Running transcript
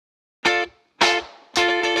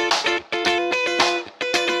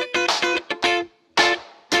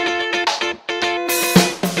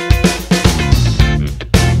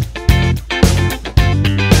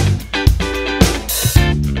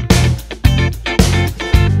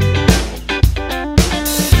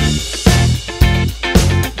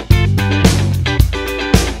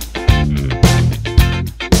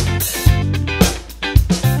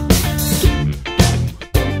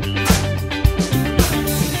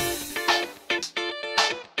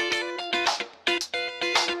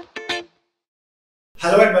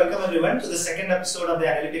everyone to the second episode of the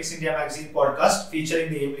Analytics India Magazine podcast featuring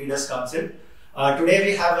the AIM Leaders Council. Today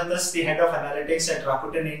we have with us the Head of Analytics at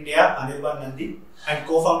Rakuten India, Anirban and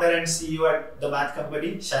co-founder and CEO at the math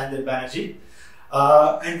company, Sayan and Anirban.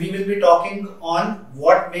 And we will be talking on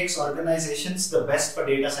what makes organizations the best for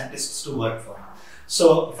data scientists to work for.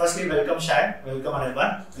 So firstly, welcome Sayan, welcome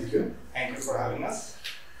Anirban. Thank you. Thank you for having us.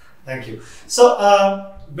 Thank you.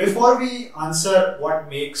 So before we answer what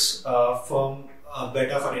makes a firm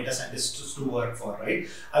better for data scientists to work for, right?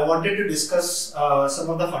 I wanted to discuss some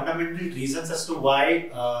of the fundamental reasons as to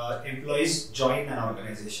why employees join an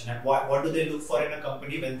organization and what do they look for in a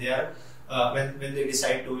company when they are when they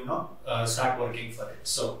decide to start working for it.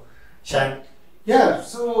 So, Sayan. Yeah.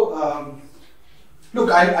 So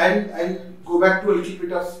look, I'll go back to a little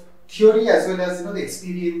bit of theory as well as the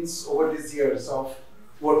experience over these years of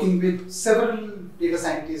working with several data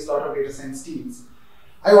scientists, lot of data science teams.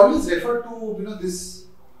 I always refer to this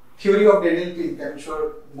theory of Daniel Pink. I'm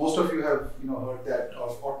sure most of you have heard that,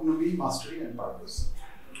 of autonomy, mastery, and purpose.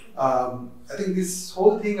 I think this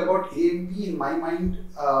whole thing about A and P in my mind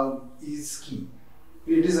is key.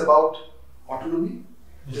 It is about autonomy.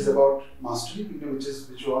 It is about mastery,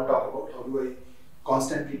 which you all talk about. How do I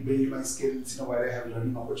constantly build my skills, where I have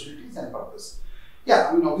learning opportunities, and purpose. Yeah,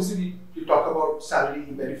 I mean, obviously we talk about salary,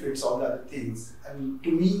 benefits, all the other things. I mean,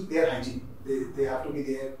 to me, they are hygiene. They have to be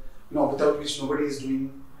there, without which nobody is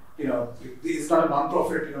doing, it's not a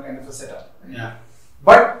non-profit, kind of a setup. Right? Yeah.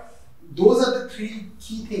 But those are the three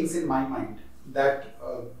key things in my mind that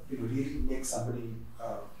really make somebody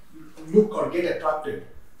look or get attracted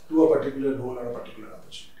to a particular role or a particular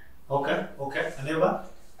opportunity. Okay.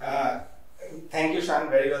 Anirban? Thank you, Shan.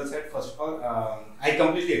 Very well said. First of all, I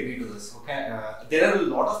completely agree to this. Okay, there are a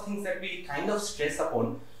lot of things that we kind of stress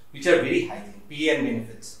upon, which are very hygiene, PA and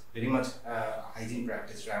benefits, very much hygiene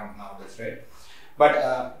practice around nowadays, right?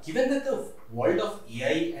 But given that the world of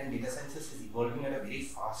AI and data sciences is evolving at a very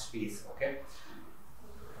fast pace, okay,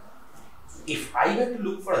 if I were to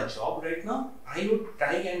look for a job right now, I would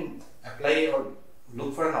try and apply or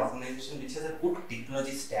look for an organization which has a good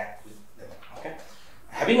technology stack with them. Okay.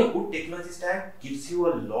 Having a good technology stack gives you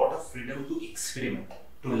a lot of freedom to experiment,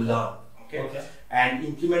 to learn, okay, and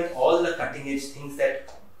implement all the cutting edge things that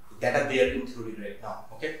are there in theory right now,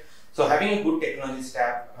 okay. So having a good technology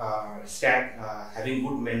stack, having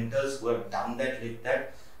good mentors who have done that, lived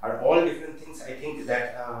that, are all different things. I think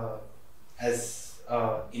that as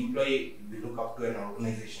employee, we look up to an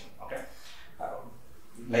organization, okay.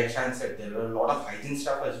 Like Shan said, there are a lot of hygiene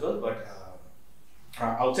stuff as well, but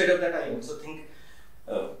outside of that, I also think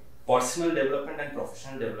personal development and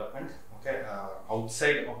professional development, okay,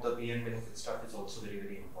 outside of the pay and benefit stuff is also very,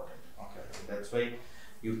 very important. Okay, that's why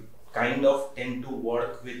you kind of tend to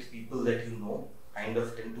work with people that kind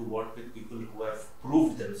of tend to work with people who have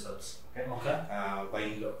proved themselves, by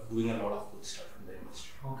doing a lot of good stuff in the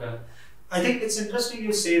industry. Okay. I think it's interesting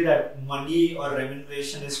you say that money or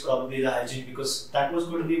remuneration is probably the hygiene, because that was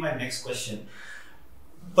going to be my next question.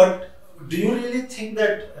 But do you really think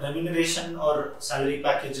that remuneration or salary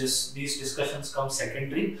packages, these discussions come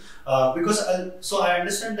secondary? Because I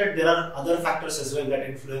understand that there are other factors as well that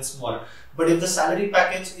influence more. But if the salary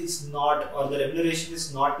package is not, or the remuneration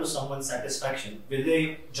is not to someone's satisfaction, will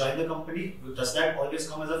they join the company? Does that always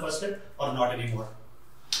come as a first step or not anymore?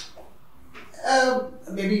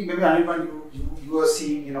 Maybe Anirban, you are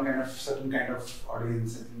seeing kind of certain kind of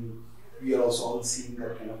audience. I think we are also all seeing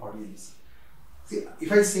that kind of audience. See,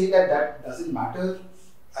 if I say that doesn't matter,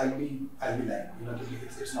 I'll be lying.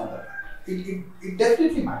 It's not that. It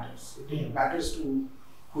definitely matters. It matters to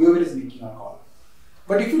whoever is making a call.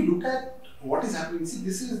 But if you look at what is happening, see,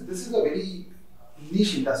 this is a very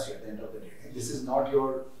niche industry at the end of the day. This is not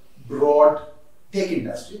your broad tech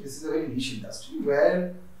industry. This is a very niche industry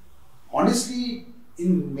where, honestly,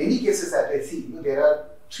 in many cases that I see, there are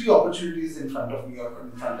three opportunities in front of me or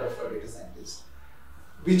in front of a data scientist,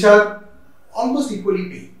 which are almost equally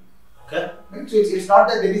paying. Okay. Right? So it's not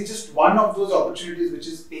that there is just one of those opportunities which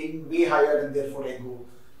is paying way higher and therefore I go.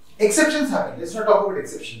 Exceptions happen. Let's not talk about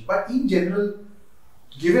exceptions. But in general,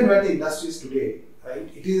 given where the industry is today,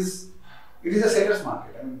 right, it is a seller's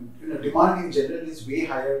market. I mean, demand in general is way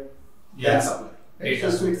higher than supply. Right?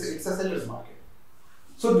 So it's a seller's market.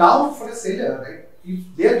 So now for a seller, right,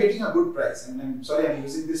 if they are getting a good price, and I'm sorry I'm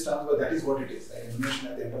using this term, but that is what it is. Right? Remuneration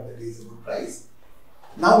at the end of the day is a good price.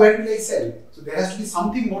 Now where will I sell? So there has to be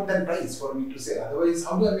something more than price for me to sell. Otherwise,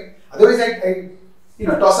 how do I make? Otherwise,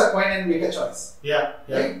 I toss a coin and make a choice. Yeah.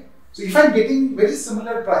 Right. So if I'm getting very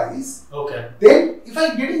similar price, okay, then if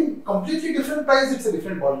I'm getting completely different price, it's a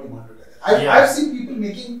different ballgame altogether. I've seen people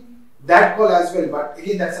making that call as well, but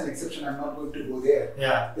again, that's an exception. I'm not going to go there.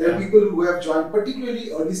 Yeah. There are people who have joined,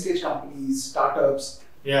 particularly early stage companies, startups,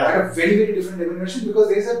 Yeah. at a very, very different remuneration because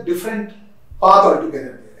there is a different path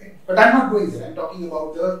altogether there, right? But I'm not going there. I'm talking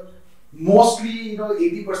about the mostly,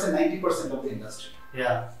 80%, 90% of the industry.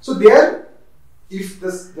 Yeah. So there, if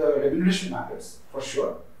the remuneration matters, for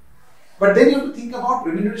sure. But then you have to think about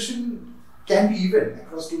remuneration can be even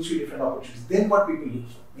across 2-3 different opportunities. Then what people look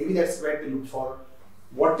for. Maybe that's where they look for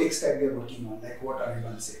what tech stack they're working on, like what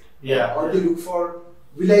Anirban said. Yeah. Or they look for,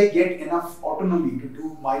 will I get enough autonomy to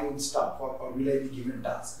do my own stuff, or will I be given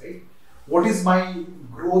tasks, right? What is my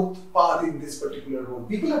growth path in this particular role?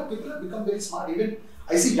 People have become very smart. Even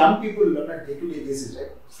I see young people on a day-to-day basis,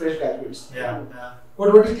 right? Fresh graduates. Yeah. Yeah.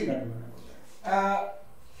 What do you think, Anirban, about that?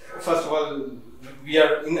 First of all, we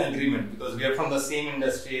are in agreement because we are from the same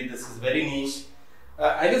industry. This is very niche.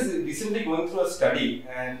 I was recently going through a study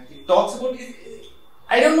and it talks about it.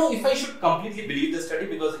 I don't know if I should completely believe the study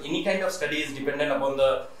because any kind of study is dependent upon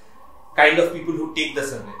the kind of people who take the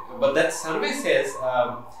survey. But that survey says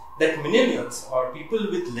that millennials or people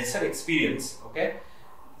with lesser experience, okay,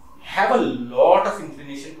 have a lot of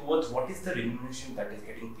inclination towards what is the remuneration that is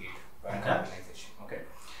getting paid by an organization. Okay,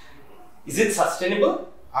 is it sustainable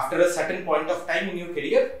after a certain point of time in your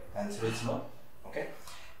career? The answer is no. Okay,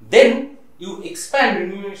 then you expand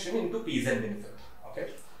remuneration into pays and benefit. Okay.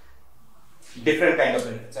 Different kind of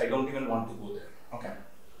benefits. I don't even want to go there. Okay.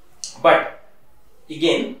 But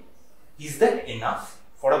again, is that enough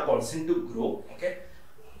for a person to grow? Okay.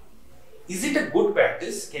 Is it a good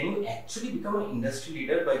practice? Can you actually become an industry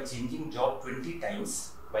leader by changing job 20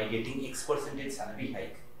 times by getting X percentage salary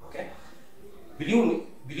hike? Okay. Will you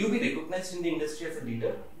be recognized in the industry as a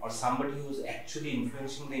leader or somebody who is actually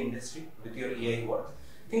influencing the industry with your AI work?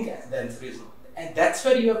 I think the answer is no. And that's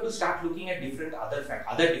where you have to start looking at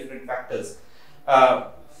other different factors,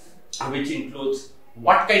 which includes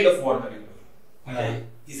what kind of work are you doing? Okay,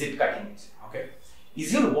 is it cutting edge? Okay,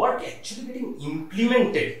 is your work actually getting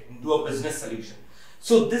implemented into a business solution?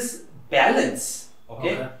 So this balance,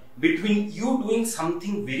 okay, between you doing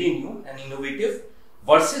something very new and innovative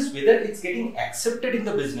versus whether it's getting accepted in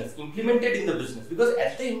the business, implemented in the business. Because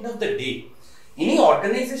at the end of the day, any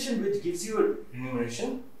organization which gives you a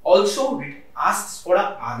remuneration also asks for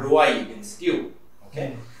a ROI against you.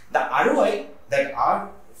 Okay, the ROI that our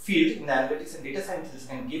field in analytics and data sciences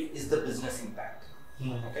can give is the business impact.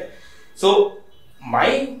 Okay, so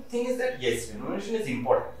my thing is that yes, remuneration is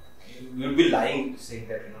important. You will be lying saying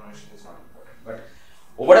that remuneration is not important, but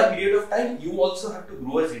over a period of time, you also have to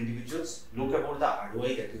grow as individuals. Look about the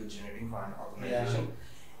ROI that you are generating for an organization.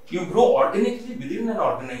 You grow organically within an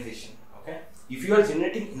organization. Okay, if you are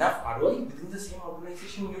generating enough ROI within the same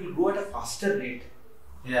organization, you will grow at a faster rate.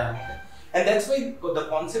 Yeah. Okay? And that's why the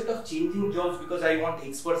concept of changing jobs because I want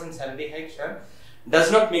X% salary hike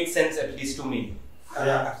does not make sense, at least to me.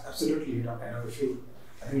 Yeah, absolutely. If you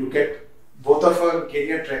look at both of our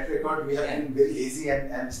career track record, we have been very lazy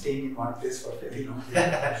and staying in one place for very long.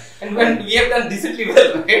 And when we have done decently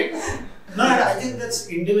well, right? No, I think that's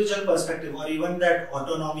individual perspective, or even that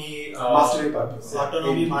autonomy, mastery purpose,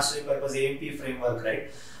 mastery purpose, AMP framework, right?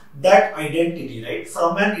 That identity, right?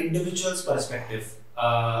 From an individual's perspective,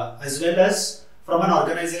 as well as from an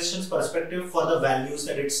organization's perspective for the values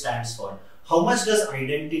that it stands for. How much does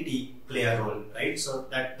identity play a role, right? So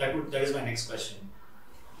that is my next question.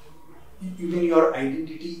 You mean your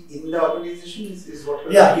identity in the organization is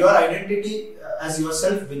what? Yeah, your identity as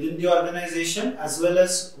yourself within the organization, as well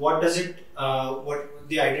as what does it, what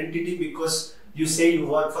the identity, because you say you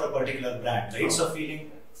work for a particular brand, right? So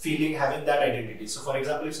having that identity. So for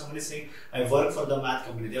example, if somebody is saying, I work for the math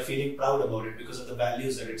company, they're feeling proud about it because of the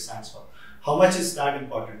values that it stands for. How much is that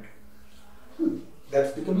important?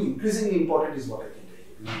 That's becoming increasingly important is what I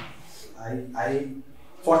can tell you. I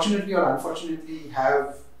fortunately or unfortunately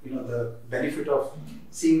have the benefit of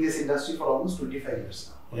seeing this industry for almost 25 years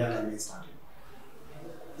now. From the time I started.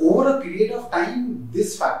 Over a period of time,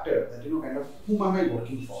 this factor that kind of whom am I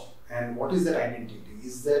working for and what is that identity?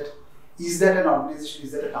 Is that an organization?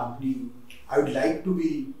 Is that a company I would like to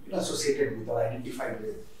be associated with or identified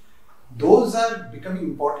with? Those are becoming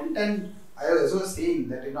important, and as I was saying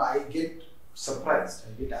that I get surprised,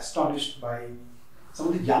 I get astonished by some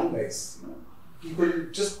of the young guys, people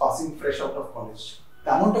just passing fresh out of college.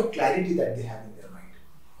 The amount of clarity that they have in their mind.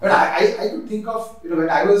 But I could think of, when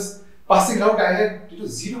I was passing out, I had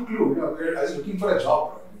zero clue. I was looking for a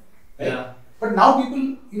job. Right? Yeah. But now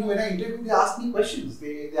people, when I interview, they ask me questions.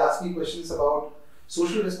 They ask me questions about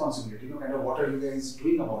social responsibility. Kind of what are you guys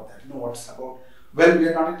doing about that? What's about? Well, we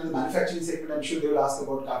are not into the manufacturing segment. I'm sure they will ask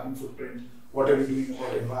about carbon footprint. what are we doing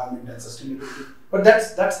about environment and sustainability. But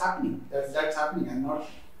that's happening. That's happening.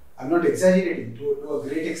 I'm not exaggerating. To a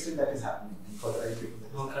great extent, that is happening for the right people.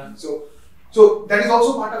 Okay. So that is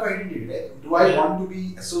also part of identity, right? Do I want to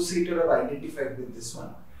be associated or identified with this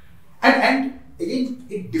one? And again,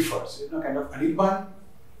 it differs. Kind of Anirban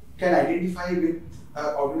can identify with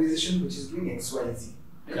an organization which is doing X, Y, Z.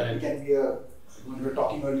 Right? It can be when we were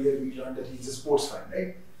talking earlier, we learned that he's a sports fan,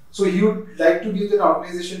 right? So he would like to be with an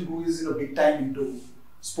organization who is big time into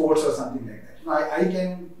sports or something like that. I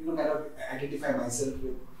can kind of identify myself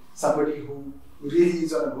with somebody who really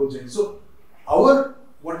is on a growth journey. So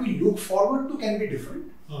what we look forward to can be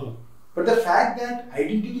different, but the fact that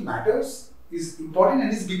identity matters is important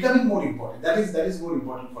and is becoming more important. That is more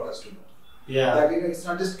important for us to know. Yeah. That it's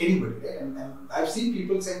not just anybody, right? And I've seen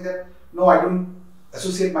people saying that no, I don't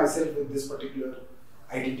associate myself with this particular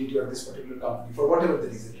identity or this particular company for whatever the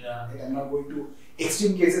reason. Yeah. Right? I'm not going to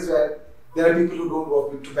extreme cases where there are people who don't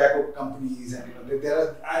work with tobacco companies, and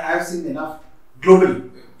I've seen enough globally.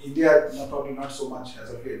 India, probably not so much as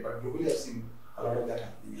of late, but globally I've seen a lot of that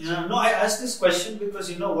happening. Yeah, no, I asked this question because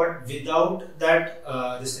without that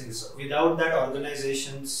without that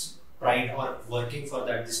organization's pride or working for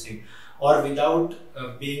that thing, or without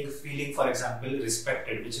feeling, for example,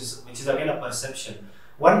 respected, which is again a perception,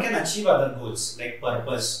 one can achieve other goals like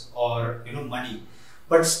purpose or money,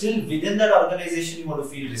 but still within that organization you want to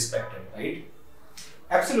feel respected, right?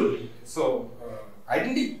 Absolutely. So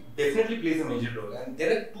identity definitely plays a major role, and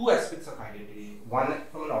there are two aspects of identity: one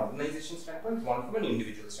from an organization standpoint, one from an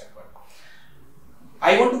individual standpoint.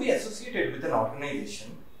 I want to be associated with an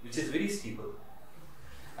organization which is very stable.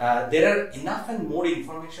 There are enough and more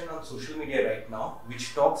information on social media right now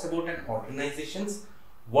which talks about an organization's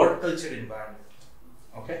work culture environment.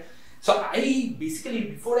 Okay, so I basically,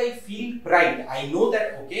 before I feel pride, I know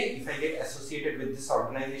that if I get associated with this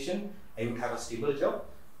organization, I would have a stable job.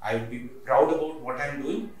 I would be proud about what I'm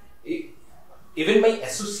doing. Even my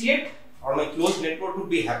associate or my close network would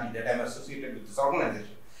be happy that I'm associated with this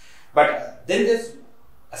organization. But then there's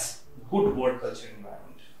a good work culture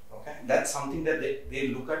environment. Okay, that's something that they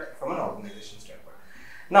look at from an organization standpoint.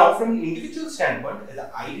 Now, from an individual standpoint,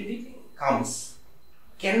 the identity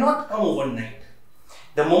cannot come overnight.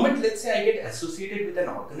 The moment, let's say, I get associated with an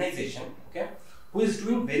organization, who is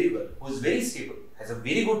doing very well, who is very stable, has a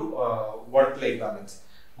very good work-life balance,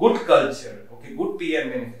 good culture, good PR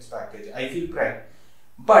benefits package, I feel pride.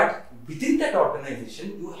 But within that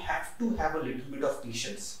organization, you have to have a little bit of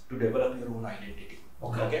patience to develop your own identity.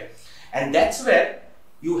 Okay? And that's where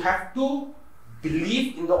you have to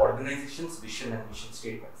believe in the organization's vision and mission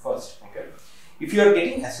statement first. Okay? If you are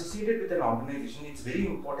getting associated with an organization, it's very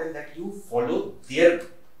important that you follow their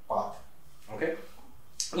path. Okay?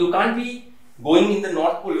 You can't be going in the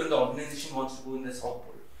North Pole when the organization wants to go in the South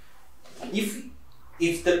Pole.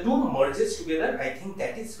 If the two merges together, I think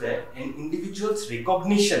that is where an individual's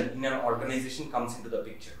recognition in an organization comes into the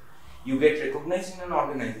picture. You get recognized in an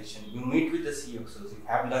organization, you meet with the CEOs, you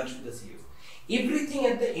have lunch with the CEOs. Everything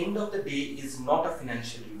at the end of the day is not a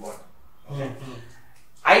financial reward. Okay?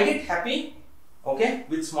 I get happy,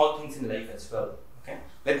 with small things in life as well. Okay,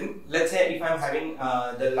 let's say if I'm having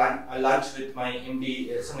a lunch with my MD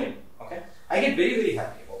Sunil, I get very, very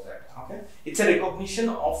happy about that. Okay, it's a recognition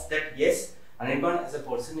of that. Yes, Anirban as a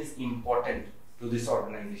person is important to this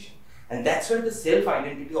organization, and that's where the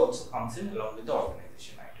self-identity also comes in along with the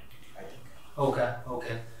organization identity, I think.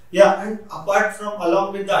 Okay. Yeah, and apart from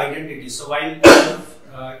along with the identity, so while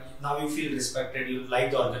now you feel respected, you like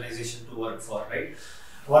the organization to work for, right?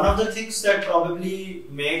 One of the things that probably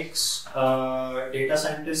makes data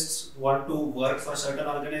scientists want to work for certain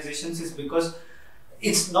organizations is because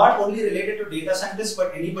it's not only related to data scientists,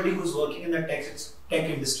 but anybody who's working in the tech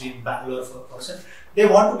industry in Bangalore, for person, they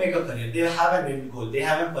want to make a career. They have an end goal. They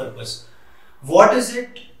have a purpose. What is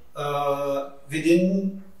it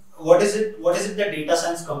What is it that data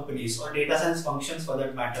science companies or data science functions, for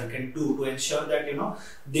that matter, can do to ensure that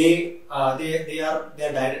they are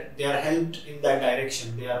helped in that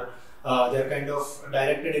direction? They are kind of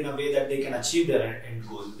directed in a way that they can achieve their end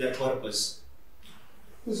goal, their purpose.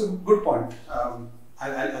 It's a good point.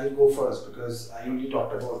 I'll go first because I only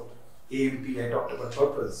talked about AMP, I talked about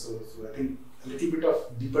purpose. So I think a little bit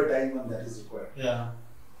of deeper dive on that is required. Yeah.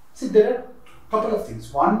 See, there are a couple of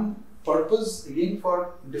things. One, purpose again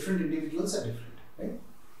for different individuals are different, right?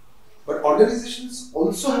 But organizations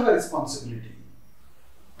also have a responsibility,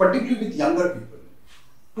 particularly with younger people,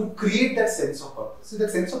 to create that sense of purpose. So that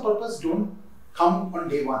sense of purpose don't come on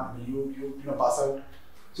day one. I mean, you pass out.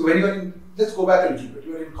 So when you are in, let's go back a little bit.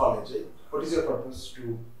 You are in college, right? What is your purpose?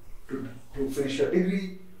 To finish your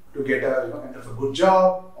degree, to get a kind of a good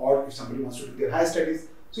job, or if somebody wants to do their higher studies.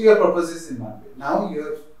 So your purpose is in one way. Now you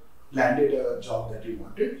have landed a job that you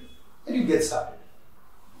wanted and you get started.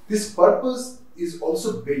 This purpose is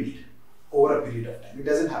also built over a period of time. It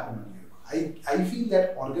doesn't happen on you. I feel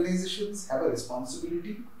that organizations have a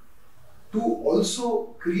responsibility to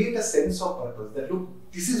also create a sense of purpose, that look,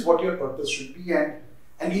 this is what your purpose should be, and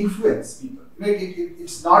influence people.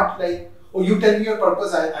 It's not like, oh, you tell me your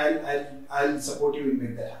purpose, I'll support you and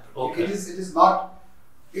make that happen. Okay. It is not.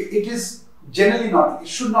 It is generally not. It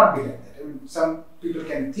should not be like that. I mean, some people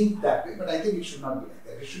can think that way, but I think it should not be like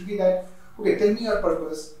that. It should be that, okay, tell me your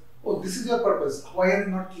purpose. Oh, this is your purpose. Why are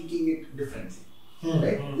you not thinking it differently?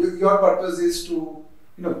 Right? Your purpose is to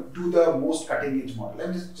do the most cutting edge model.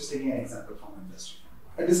 I'm just taking an example from industry.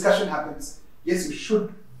 A discussion happens. Yes, you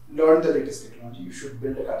should learn the latest technology. You should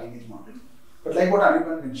build a cutting edge model. But like what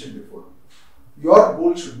Anirban mentioned before, your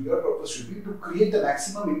goal should be, your purpose should be to create the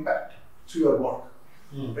maximum impact through your work.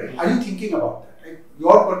 Right? Are you thinking about that? Right?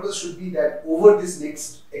 Your purpose should be that over this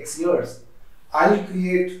next X years, I'll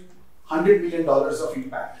create $100 million of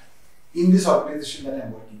impact in this organization that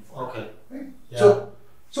I'm working for. Okay. Right? Yeah.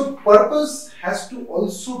 So purpose has to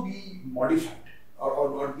also be modified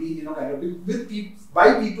or be kind of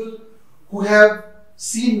by people who have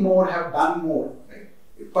seen more, have done more.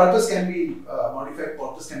 Right? Purpose can be modified,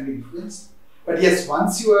 purpose can be influenced. But yes,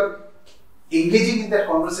 once you are engaging in that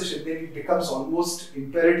conversation, then it becomes almost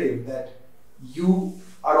imperative that you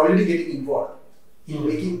are already getting involved in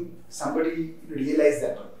making somebody realize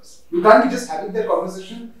that purpose. You can't be just having that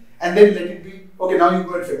conversation and then let it be, okay, now you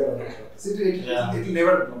go and figure out the purpose. It will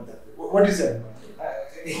never come that way. What is that?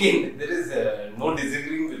 Again, there is no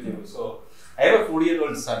disagreeing with you. So, I have a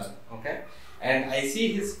 4-year-old son, okay? And I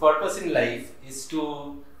see his purpose in life is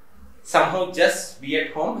to somehow just be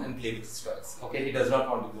at home and play with his toys. Okay, he does not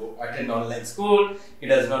want to go attend online school. He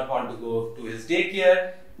does not want to go to his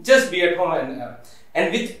daycare. Just be at home,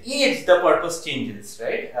 and with age the purpose changes,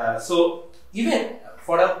 right? So even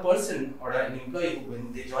for a person or an employee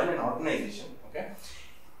when they join an organization, okay,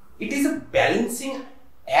 it is a balancing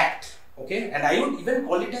act, okay, and I would even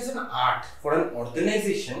call it as an art for an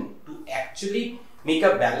organization to actually make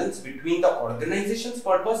a balance between the organization's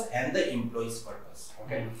purpose and the employee's purpose,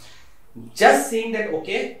 okay. Just saying that,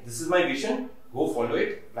 okay, this is my vision, go follow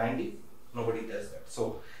it blindly, nobody does that.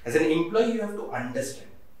 So as an employee you have to understand,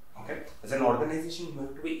 okay, as an organization you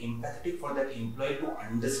have to be empathetic for that employee to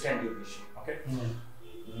understand your vision, okay.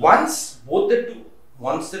 Once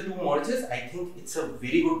the two merges, I think it's a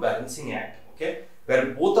very good balancing act, okay, where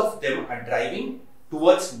both of them are driving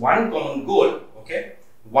towards one common goal, okay,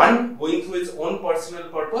 one going through its own personal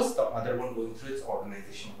purpose, the other one going through its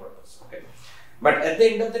organizational purpose, okay. But at the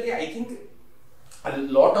end of the day, I think a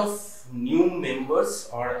lot of new members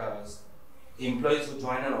or employees who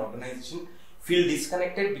join an organization feel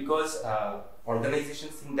disconnected because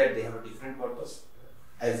organizations think that they have a different purpose.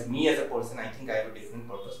 As me as a person, I think I have a different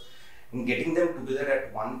purpose. And getting them together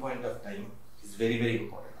at one point of time is very, very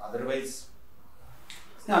important. Otherwise,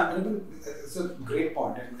 yeah, it's a great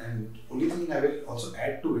point, and only thing I will also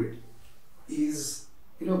add to it is,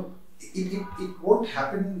 it won't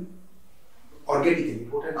happen organically,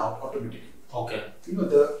 it won't happen automatically. Okay.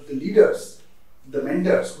 The leaders, the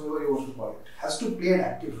mentors, whoever you want to call it, has to play an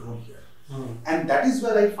active role here. And that is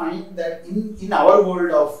where I find that in our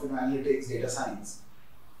world of analytics, data science,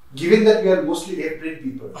 given that we are mostly left-brain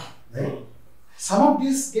people, right? Some of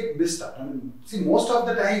these get missed out. I mean, see, most of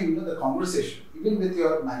the time, the conversation, even with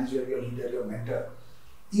your manager, your leader, your mentor,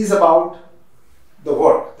 is about the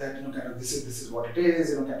work. That kind of this is what it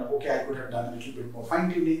is. Kind of, okay, I could have done a little bit more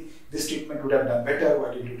fine tuning. This treatment would have done better.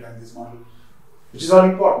 Why did you do this model? Which is all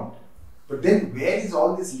important. But then, where is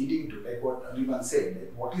all this leading to? Like what Anirban said,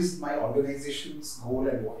 like, what is my organization's goal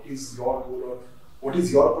and what is your goal, or what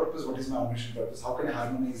is your purpose? What is my organization's purpose? How can I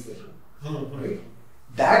harmonize the two? Right?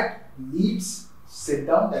 That needs sit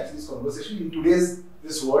down. That's this conversation in today's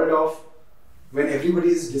this world of when everybody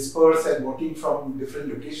is dispersed and working from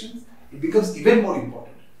different locations. It becomes even more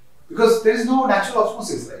important because there is no natural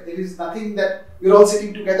osmosis. Right? There is nothing that we're all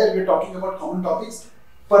sitting together. We're talking about common topics.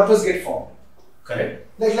 Purpose get formed. Correct.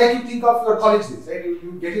 Like you think of your college days, right?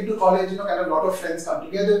 You get into college, kind of a lot of friends come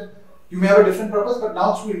together. You may have a different purpose, but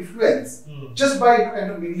now through influence, just by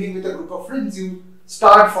kind of mingling with a group of friends, you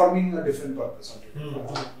start forming a different purpose.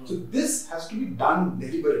 So this has to be done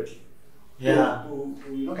deliberately. Yeah.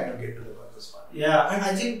 To kind of get to the purpose part. Yeah, and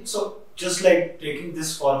I think so. Just like taking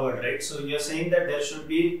this forward, right? So you're saying that there should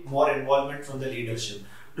be more involvement from the leadership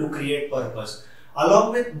to create purpose,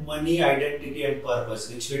 along with money, identity, and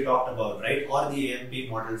purpose, which we talked about, right? Or the AMP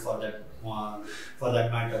model for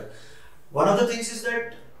that matter. One of the things is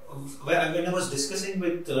that when I was discussing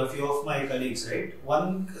with a few of my colleagues, right,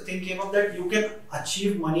 one thing came up that you can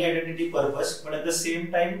achieve money, identity, purpose, but at the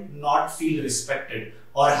same time not feel respected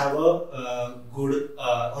or have a good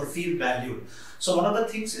or feel valued. So one of the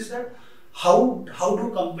things is that how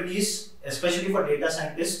do companies, especially for data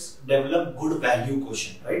scientists, develop good value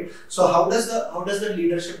quotient, right? So how does the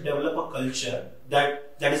leadership develop a culture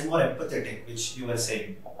that is more empathetic, which you were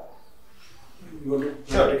saying? You want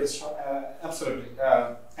to Sure. take a shot? Absolutely.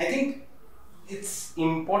 I think it's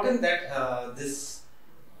important that this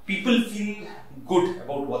people feel good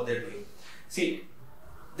about what they're doing. See,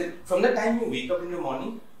 from the time you wake up in the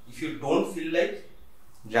morning, if you don't feel like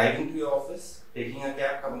driving to your office, taking a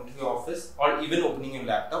cab, coming to your office, or even opening your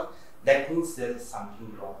laptop, that means there is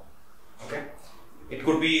something wrong. Okay? It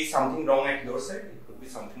could be something wrong at your side, it could be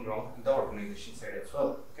something wrong at the organization side as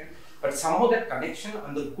well. Okay? But somehow that connection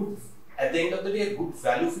and the good, at the end of the day, a good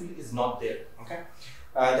value feel is not there. Okay?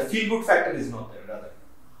 The feel good factor is not there, rather.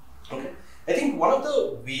 Okay? I think one of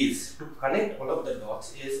the ways to connect all of the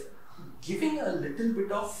dots is giving a little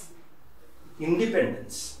bit of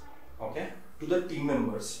independence, okay, to the team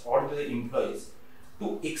members or to the employees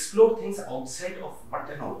to explore things outside of what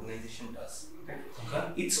an organization does. Okay?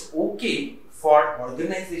 It's okay for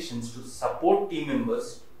organizations to support team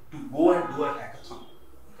members to go and do a hackathon.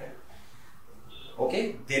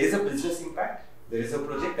 Okay, there is a business impact, there is a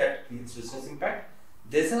project that creates business impact,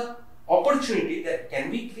 there's an opportunity that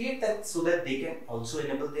can be created so that they can also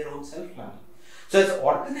enable their own self-learning. So as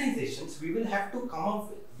organizations, we will have to come up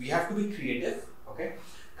with, we have to be creative, okay,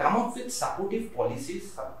 come up with supportive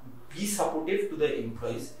policies, be supportive to the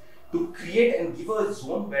employees to create and give a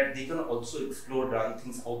zone where they can also explore, run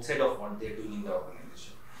things outside of what they're doing in the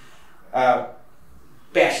organization.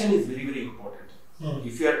 Passion is very, very important.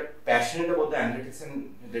 If you are passionate about the analytics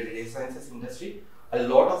and the data sciences industry, a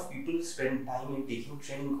lot of people spend time in taking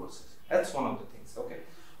training courses. That's one of the things. Okay,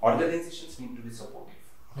 organizations need to be supportive.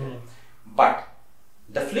 Okay? But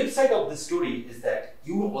the flip side of this story is that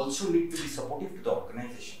you also need to be supportive to the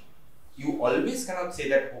organization. You always cannot say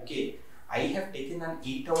that, okay, I have taken an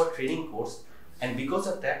 8-hour training course and because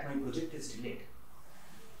of that my project is delayed.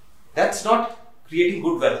 That's not creating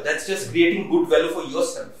good value. That's just creating good value for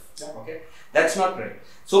yourself. Okay, that's not right.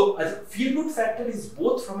 So a feel-good factor is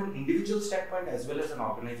both from an individual standpoint as well as an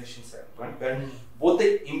organization standpoint, where both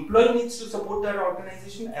the employee needs to support their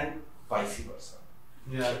organization and vice versa.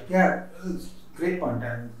 Yeah, great point,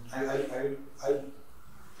 and I'll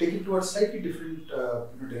take it to a slightly different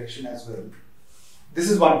direction as well.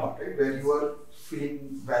 This is one part, right, where you are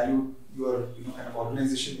feeling valued, your kind of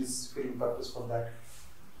organization is feeling purpose for that.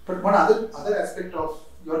 But one other aspect of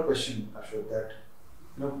your question, Ashok, that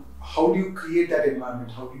how do you create that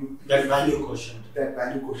environment? How do you that value quotient? That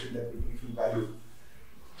value quotient that people feel valued.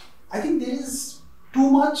 I think there is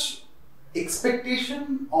too much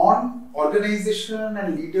expectation on organization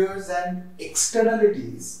and leaders and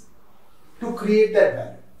externalities to create that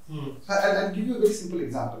value. So I'll give you a very simple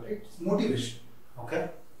example, right? Motivation. Okay.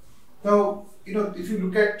 Now, if you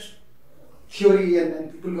look at theory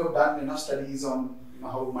and people who have done enough studies on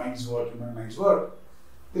how minds work, human minds work,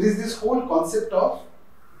 there is this whole concept of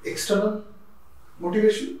external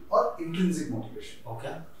motivation or intrinsic motivation.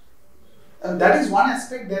 Okay. And that is one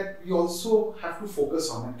aspect that we also have to focus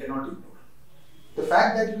on and cannot ignore. The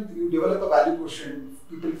fact that you develop a value quotient,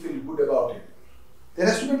 people feel good about it. There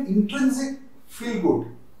has to be an intrinsic feel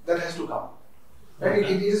good that has to come. Right?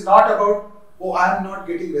 Okay. It is not about, oh, I am not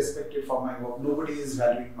getting respected for my work, nobody is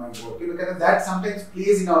valuing my work. Kind of that sometimes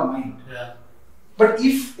plays in our mind. Yeah. But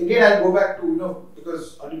if, again, I'll go back to,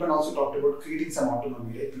 because Anirban also talked about creating some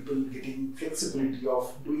autonomy, right? People getting flexibility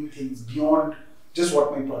of doing things beyond just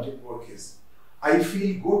what my project work is. I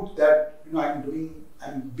feel good that,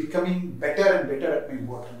 I'm becoming better and better at my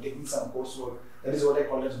work. I'm taking some coursework. That is what I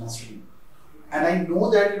call as mastery. And I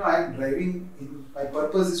know that, I'm driving, my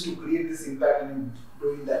purpose is to create this impact and I'm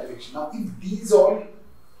doing that direction. Now, if these all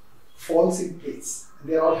falls in place,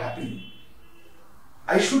 and they're all happening,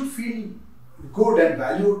 I should feel good and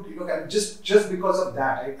valued, and just because of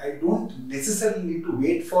that. I don't necessarily need to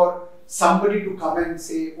wait for somebody to come and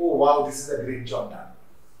say, oh wow, this is a great job done.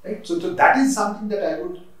 Right? So that is something that I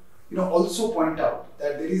would also point out,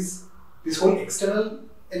 that there is this whole external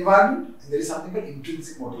environment and there is something called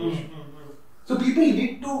intrinsic motivation. So people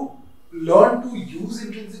need to learn to use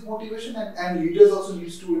intrinsic motivation and leaders also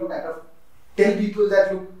needs to kind of tell people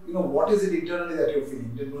that look, what is it internally that you're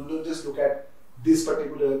feeling. Don't just look at this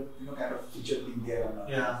particular kind of feature being there or not.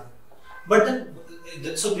 Yeah. But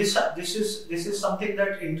then, so this is something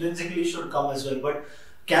that intrinsically should come as well. But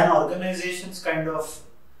can organizations kind of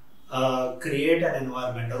create an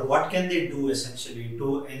environment, or what can they do essentially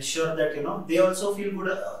to ensure that they also feel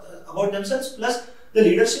good about themselves, plus the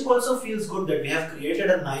leadership also feels good that we have created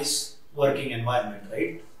a nice working environment,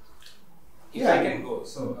 right? If I can go,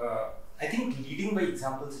 so I think leading by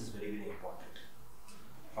examples is very, very important.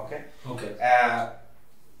 Okay. Okay.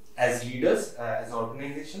 As leaders, as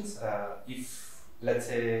organizations, if let's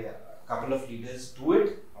say a couple of leaders do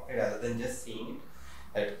it, okay, rather than just saying it,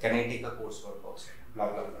 that can I take a coursework outside, blah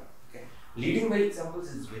blah blah. Okay. Leading by examples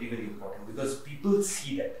is very, very important because people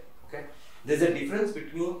see that. Okay. There's a difference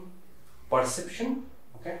between perception,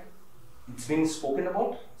 okay, it's being spoken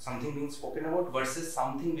about, something being spoken about, versus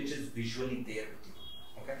something which is visually there with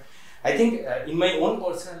you. Okay. I think in my own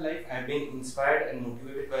personal life, I've been inspired and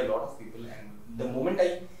motivated by a lot of people, and the moment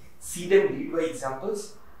I see them lead by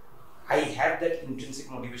examples, I have that intrinsic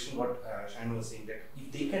motivation. What Sayan was saying, that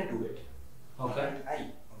if they can do it, okay,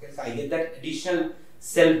 so I get that additional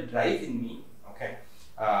self drive in me. Okay,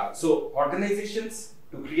 so organizations,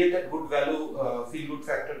 to create that good value, feel good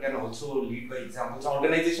factor, can also lead by examples.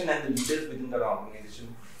 Organization and the leaders within the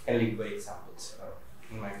organization can lead by examples.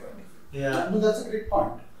 In my point of view. Yeah, no, that's a great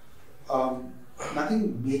point.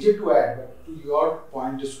 Nothing major to add, but to your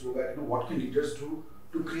point, just go back. What can leaders do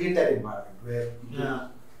to create that environment where people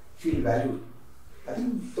feel valued? I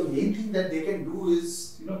think the main thing that they can do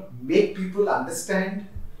is make people understand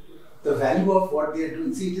the value of what they are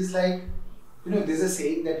doing. See, it is like there's a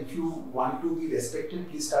saying that if you want to be respected,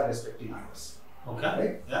 please start respecting others. Okay.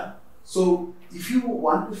 Right? Yeah. So if you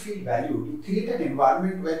want to feel valued, you create an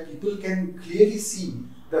environment where people can clearly see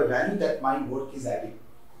the value that my work is adding.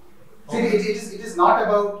 Okay. See, it is not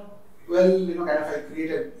about, I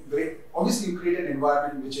create a great, obviously you create an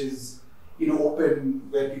environment which is open,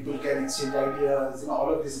 where people can exchange ideas,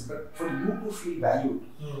 all of this. But for you to feel valued,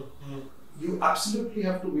 you absolutely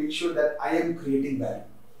have to make sure that I am creating value.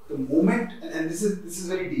 The moment, and this is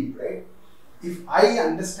very deep, right? If I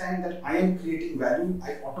understand that I am creating value,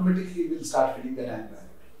 I automatically will start feeling that I am valued.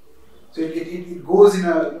 So it goes in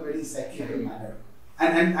a very cyclical manner.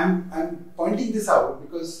 And I'm pointing this out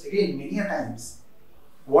because, again, many a times,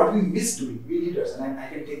 what we miss doing, we leaders, and I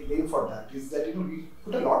can take blame for that, is that we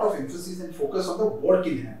put a lot of emphasis and focus on the work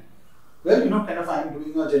in hand. Well, I'm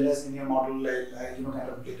doing a generalized linear model, I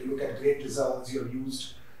get to look at great results you have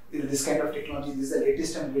used, this kind of technology, this is the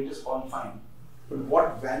latest and greatest, all fine. But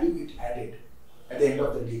what value it added at the end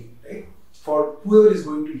of the day, right? For whoever is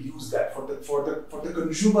going to use that, for the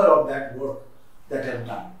consumer of that work that I have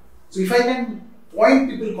done. So if I can point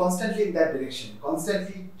people constantly in that direction,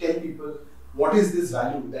 constantly tell people what is this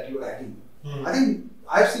value that you are adding. I think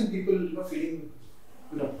I've seen people feeling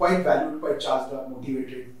quite valued, quite charged up,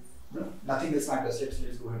 motivated. Nothing else matters.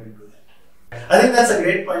 Let's go ahead and do that. I think that's a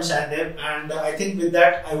great point, Sayan, and I think with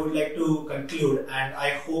that I would like to conclude, and I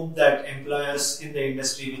hope that employers in the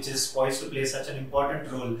industry, which is poised to play such an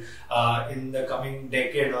important role in the coming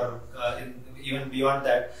decade or even beyond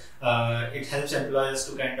that, it helps employers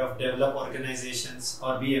to kind of develop organizations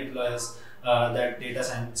or be employers that data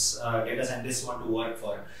scientists want to work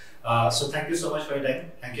for. So thank you so much for your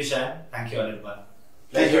time. Thank you, Sayan. Thank you, Anirban.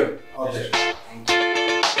 Thank you. Thank you.